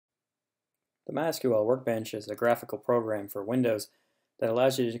The MySQL Workbench is a graphical program for Windows that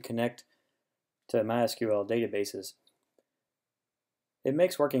allows you to connect to MySQL databases. It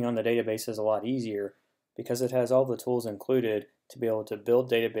makes working on the databases a lot easier because it has all the tools included to be able to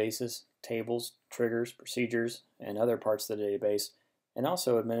build databases, tables, triggers, procedures, and other parts of the database, and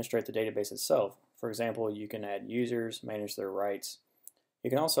also administrate the database itself. For example, you can add users, manage their rights. You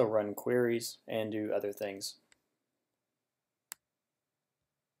can also run queries and do other things.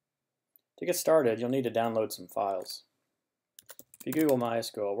 To get started, you'll need to download some files. If you Google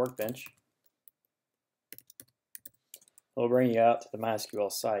MySQL Workbench, it'll bring you out to the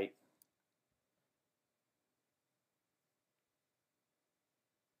MySQL site.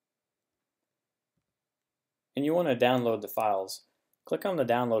 And you want to download the files. Click on the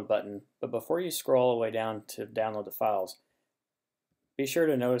download button, but before you scroll all the way down to download the files, be sure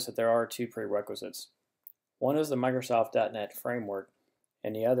to notice that there are two prerequisites. One is the Microsoft.NET framework,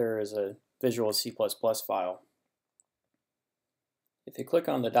 and the other is a Visual C++ file. If you click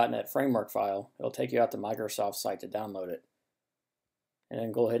on the .NET framework file, it'll take you out to Microsoft's site to download it. And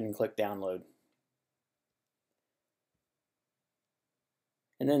then go ahead and click download.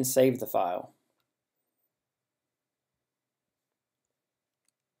 And then save the file.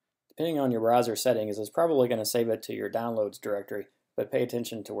 Depending on your browser settings, it's probably going to save it to your downloads directory, but pay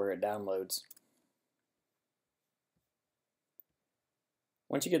attention to where it downloads.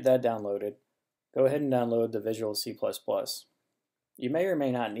 Once you get that downloaded, go ahead and download the Visual C++. You may or may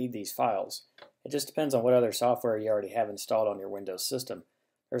not need these files. It just depends on what other software you already have installed on your Windows system.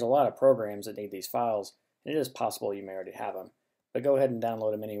 There's a lot of programs that need these files, and it is possible you may already have them, but go ahead and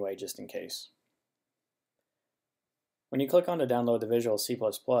download them anyway just in case. When you click on to download the Visual C++,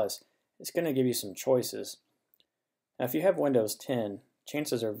 it's going to give you some choices. Now if you have Windows 10,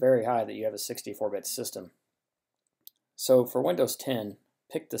 chances are very high that you have a 64-bit system. So for Windows 10,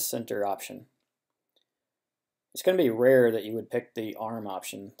 pick the center option. It's going to be rare that you would pick the ARM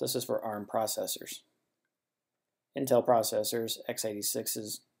option. This is for ARM processors. Intel processors,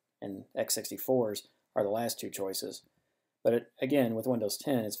 x86s, and x64s are the last two choices. But again, with Windows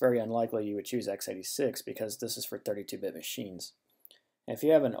 10, it's very unlikely you would choose x86 because this is for 32-bit machines. And if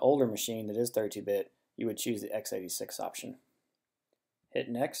you have an older machine that is 32-bit, you would choose the x86 option. Hit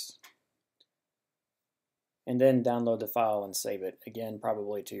Next, and then download the file and save it, again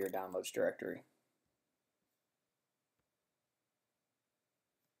probably to your downloads directory.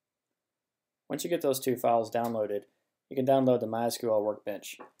 Once you get those two files downloaded, you can download the MySQL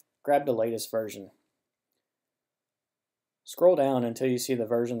Workbench. Grab the latest version. Scroll down until you see the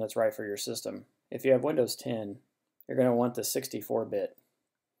version that's right for your system. If you have Windows 10, you're going to want the 64-bit.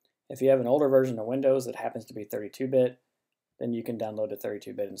 If you have an older version of Windows that happens to be 32-bit, then you can download a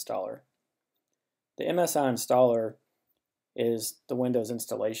 32-bit installer. The MSI installer is the Windows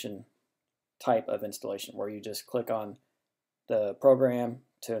installation type of installation where you just click on the program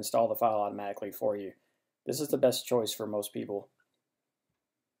to install the file automatically for you. This is the best choice for most people.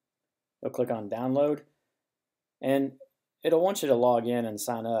 You'll click on download and it'll want you to log in and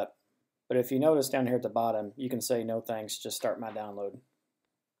sign up. But if you notice down here at the bottom, you can say no thanks, just start my download.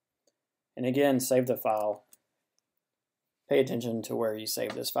 And again, save the file. Pay attention to where you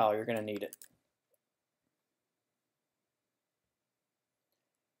save this file, you're going to need it.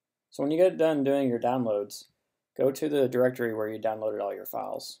 So when you get done doing your downloads, go to the directory where you downloaded all your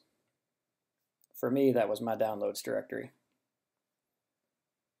files. For me, that was my downloads directory.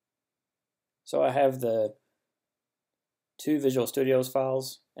 So I have the two Visual Studios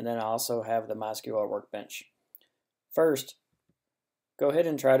files, and then I also have the MySQL Workbench. First, go ahead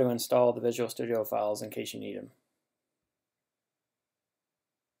and try to install the Visual Studio files in case you need them.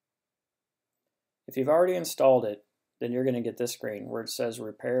 If you've already installed it, then you're going to get this screen where it says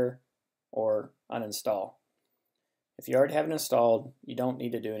repair or uninstall. If you already have it installed, you don't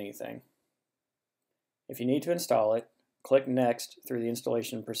need to do anything. If you need to install it, click Next through the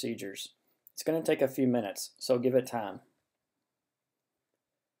installation procedures. It's going to take a few minutes, so give it time.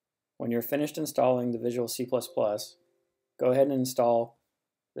 When you're finished installing the Visual C++, go ahead and install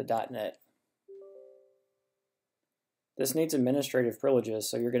the .NET. This needs administrative privileges,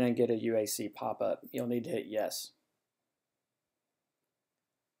 so you're going to get a UAC pop-up. You'll need to hit Yes.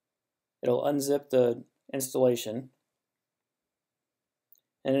 It'll unzip the installation,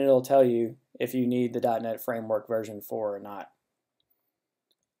 and it'll tell you if you need the .NET Framework version 4 or not.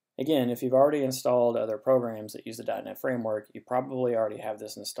 Again, if you've already installed other programs that use the .NET Framework, you probably already have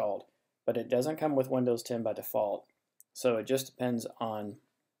this installed, but it doesn't come with Windows 10 by default, so it just depends on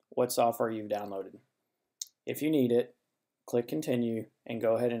what software you've downloaded. If you need it, click Continue and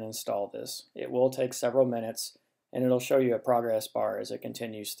go ahead and install this. It will take several minutes, and it'll show you a progress bar as it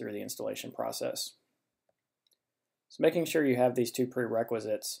continues through the installation process. So making sure you have these two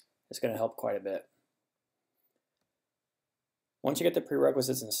prerequisites is going to help quite a bit. Once you get the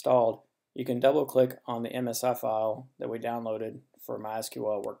prerequisites installed, you can double click on the MSI file that we downloaded for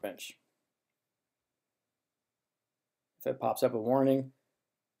MySQL Workbench. If it pops up a warning,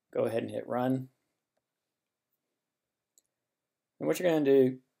 go ahead and hit run. And what you're going to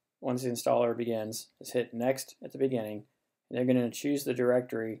do once the installer begins is hit next at the beginning, and you're going to choose the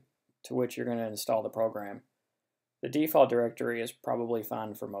directory to which you're going to install the program. The default directory is probably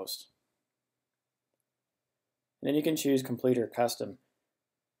fine for most. And then you can choose complete or custom.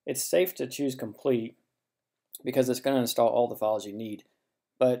 It's safe to choose complete because it's going to install all the files you need.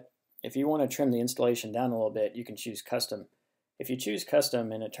 But if you want to trim the installation down a little bit, you can choose custom. If you choose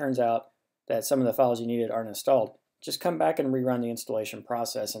custom and it turns out that some of the files you needed aren't installed, just come back and rerun the installation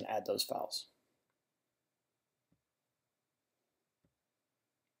process and add those files.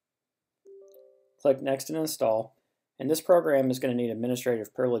 Click Next and Install, and this program is going to need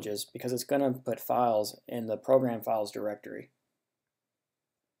administrative privileges because it's going to put files in the program files directory.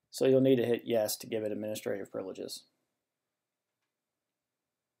 So you'll need to hit Yes to give it administrative privileges.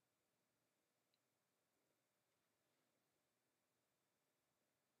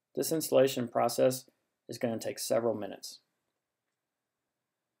 This installation process is going to take several minutes.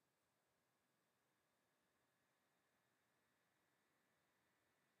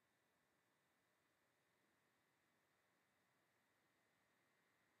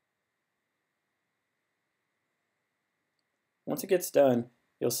 Once it gets done,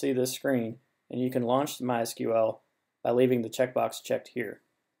 you'll see this screen, and you can launch MySQL by leaving the checkbox checked here.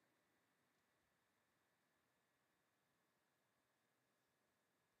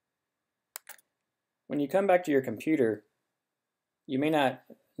 When you come back to your computer, you may not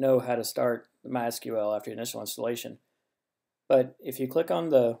know how to start MySQL after initial installation, but if you click on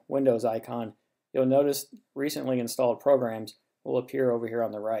the Windows icon, you'll notice recently installed programs will appear over here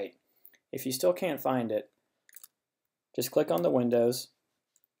on the right. If you still can't find it, just click on the Windows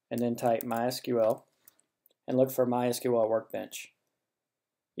and then type MySQL and look for MySQL Workbench.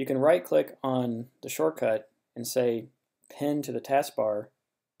 You can right-click on the shortcut and say Pin to the taskbar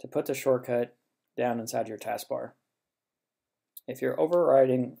to put the shortcut down inside your taskbar. If you're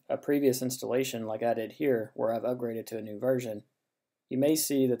overriding a previous installation like I did here, where I've upgraded to a new version, you may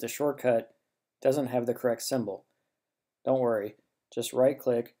see that the shortcut doesn't have the correct symbol. Don't worry, just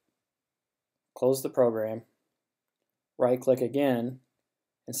right-click, close the program, right-click again,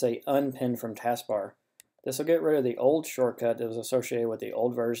 and say Unpin from taskbar. This will get rid of the old shortcut that was associated with the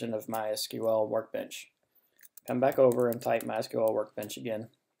old version of MySQL Workbench. Come back over and type MySQL Workbench again,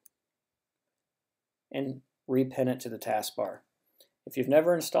 and repin it to the taskbar. If you've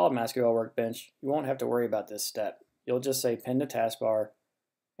never installed MySQL Workbench, you won't have to worry about this step. You'll just say pin to taskbar,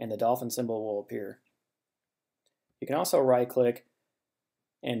 and the dolphin symbol will appear. You can also right-click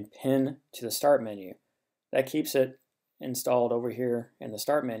and pin to the Start menu. That keeps it installed over here in the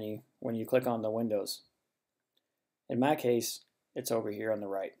Start menu when you click on the Windows. In my case, it's over here on the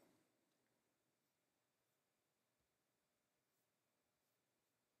right.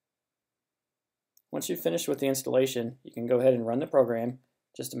 Once you've finished with the installation, you can go ahead and run the program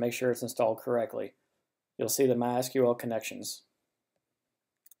just to make sure it's installed correctly. You'll see the MySQL Connections.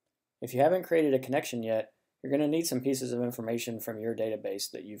 If you haven't created a connection yet, you're going to need some pieces of information from your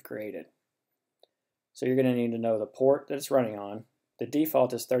database that you've created. So you're going to need to know the port that it's running on. The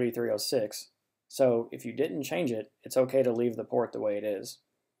default is 3306, so if you didn't change it, it's okay to leave the port the way it is.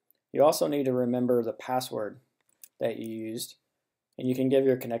 You also need to remember the password that you used, and you can give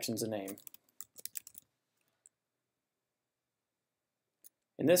your connections a name.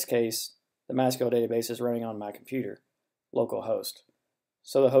 In this case, the MySQL database is running on my computer, localhost.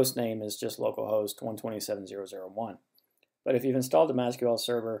 So the host name is just localhost 127.0.0.1. But if you've installed the MySQL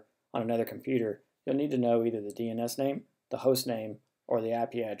server on another computer, you'll need to know either the DNS name, the host name, or the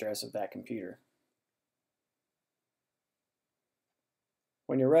IP address of that computer.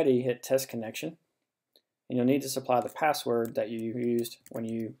 When you're ready, hit Test Connection, and you'll need to supply the password that you used when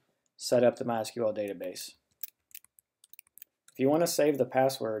you set up the MySQL database. If you want to save the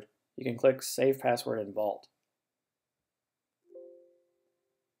password, you can click Save Password in Vault.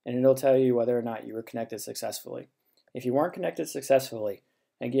 And it'll tell you whether or not you were connected successfully. If you weren't connected successfully,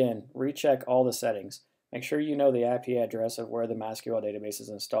 again, recheck all the settings. Make sure you know the IP address of where the MySQL database is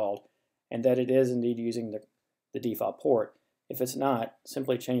installed and that it is indeed using the default port. If it's not,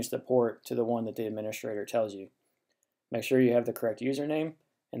 simply change the port to the one that the administrator tells you. Make sure you have the correct username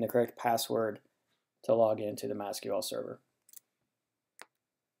and the correct password to log into the MySQL server.